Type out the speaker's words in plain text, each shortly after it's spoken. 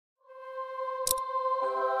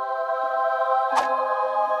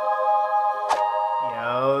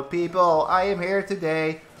Yo people, I am here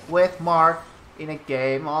today with Mark in a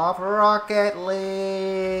game of Rocket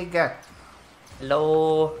League.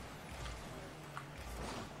 Hello.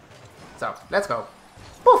 So, let's go.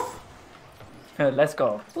 Poof! Let's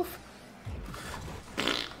go. Oof.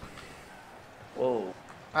 Whoa.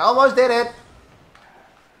 I almost did it.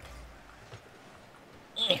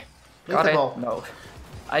 Leave Got the it? ball. No,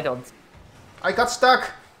 I don't. I got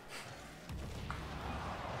stuck.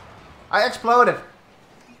 I exploded.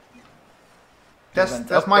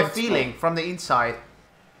 That's my feeling from the inside.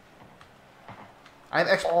 I'm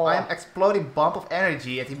exploding bump of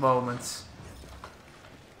energy at the moment.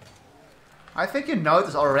 I think you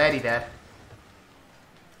noticed already that.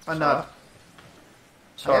 Or not?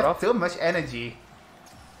 I have too much energy.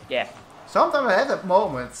 Yeah. Sometimes I have that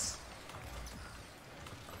moments.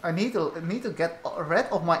 I need to get rid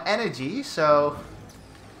of my energy, so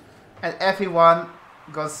and everyone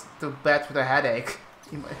goes to bed with a headache.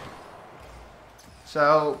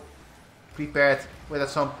 So prepared with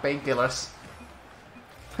some painkillers.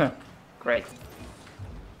 Great.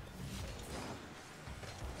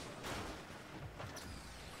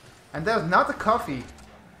 And there's not the coffee.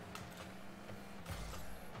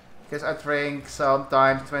 Because I drink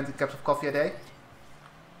sometimes 20 cups of coffee a day.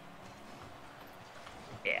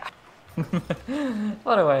 Yeah.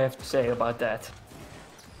 What do I have to say about that?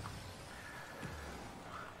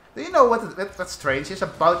 Do you know what's strange is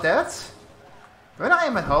about that? When I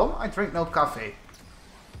am at home, I drink no coffee.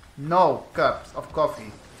 No cups of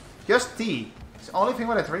coffee. Just tea. It's the only thing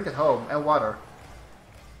what I drink at home, and water.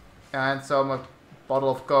 And some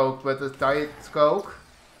bottle of Coke with a diet Coke.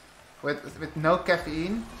 With no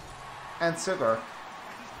caffeine and sugar.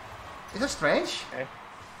 Is that strange? Okay.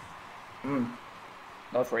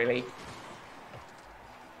 Not really.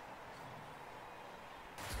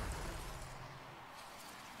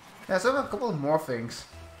 There's a couple of more things.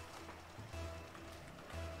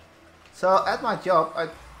 So at my job,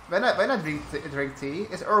 when I drink tea,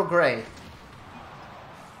 it's Earl Grey.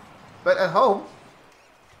 But at home,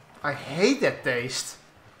 I hate that taste.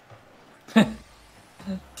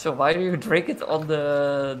 So why do you drink it on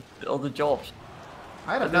the jobs?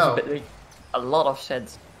 I don't That know. doesn't make a lot of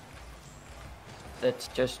sense. That's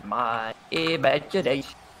just my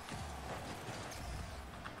imagination.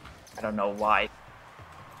 I don't know why.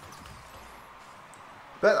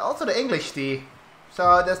 But also the English tea.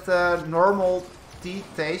 So that's the normal tea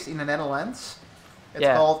taste in the Netherlands. It's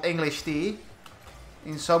called English tea.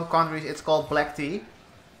 In some countries it's called black tea.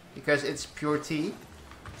 Because it's pure tea.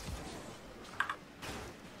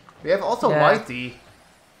 We have also white tea.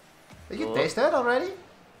 Did you taste that already?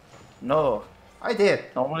 No. I did.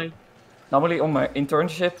 Normally on my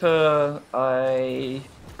internship, I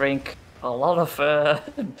drink a lot of,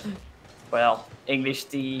 well, English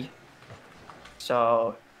tea.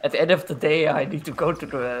 So at the end of the day, I need to go to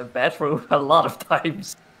the bathroom a lot of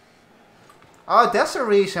times. Oh, that's the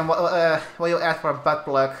reason why you ask for a butt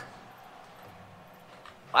plug.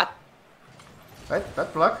 What? What?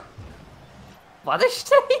 Butt plug? What did you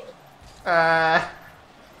say?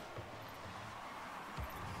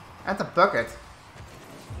 And a bucket.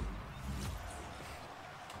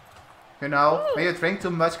 You know, when you drink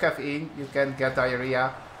too much caffeine, you can get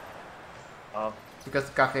diarrhea. Oh. Because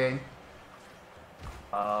of caffeine.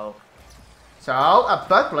 Oh. So, a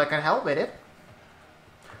butt plug can help with it.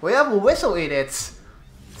 We have a whistle in it.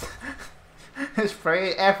 It's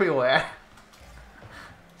spraying everywhere.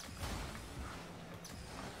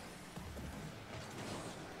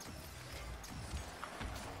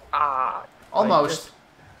 Ah. Almost.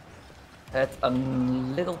 Had a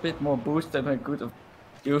little bit more boost than I could have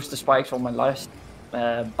used the spikes on my last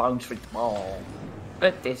bounce with the ball.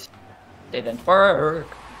 But this didn't work.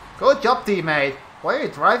 Good job, teammate. Why are you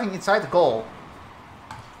driving inside the goal?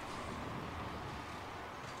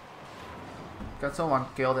 Can someone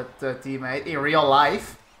kill that teammate in real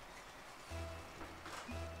life?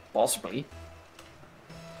 Possibly.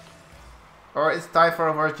 Or it's time for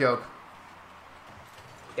a word joke?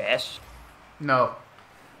 Yes. No.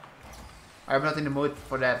 I'm not in the mood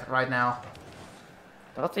for that right now.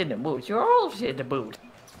 Not in the mood. You're always in the mood.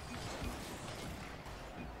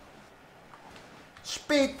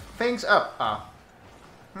 Speed things up. Ah.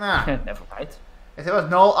 Nah. Never mind. If there was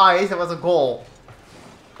no ice, there was a goal.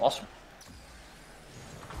 Awesome.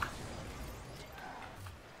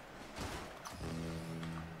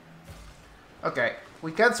 Okay,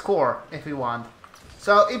 we can score if we want.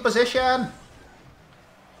 So, in position!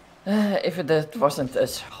 If it wasn't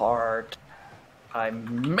as hard, I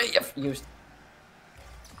may have used...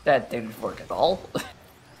 That didn't work at all.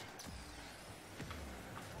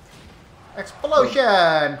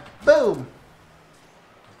 Explosion! Boom!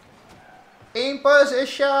 In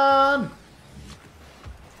position!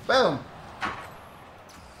 Boom!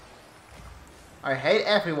 I hate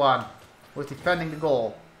everyone who's defending the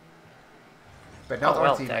goal. But not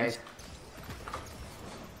our teammate. Thanks.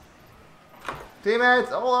 Teammate,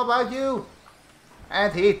 it's all about you!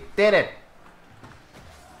 And he did it!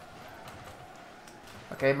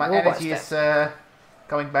 Okay, my energy is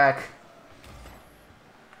coming back.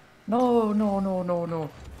 No.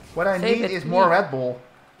 What I need is more Red Bull.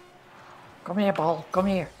 Come here, ball. Come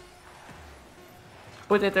here.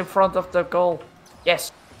 Put it in front of the goal.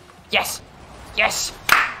 Yes. Yes. Yes.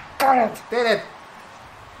 Got it. Did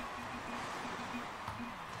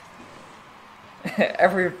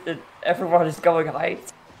it. Everyone is going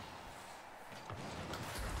hyped.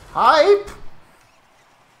 Hype.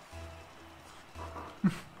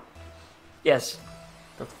 Yes.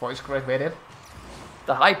 That voice crack made it.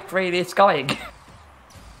 The hype train is coming.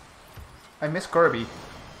 I miss Kirby.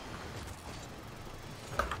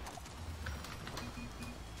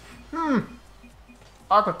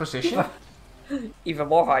 Awkward position. Even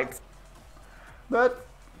more hyped. But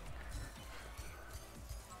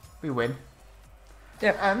we win.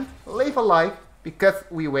 Yeah. And leave a like because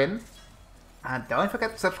we win. And don't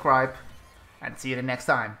forget to subscribe. And see you the next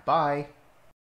time. Bye.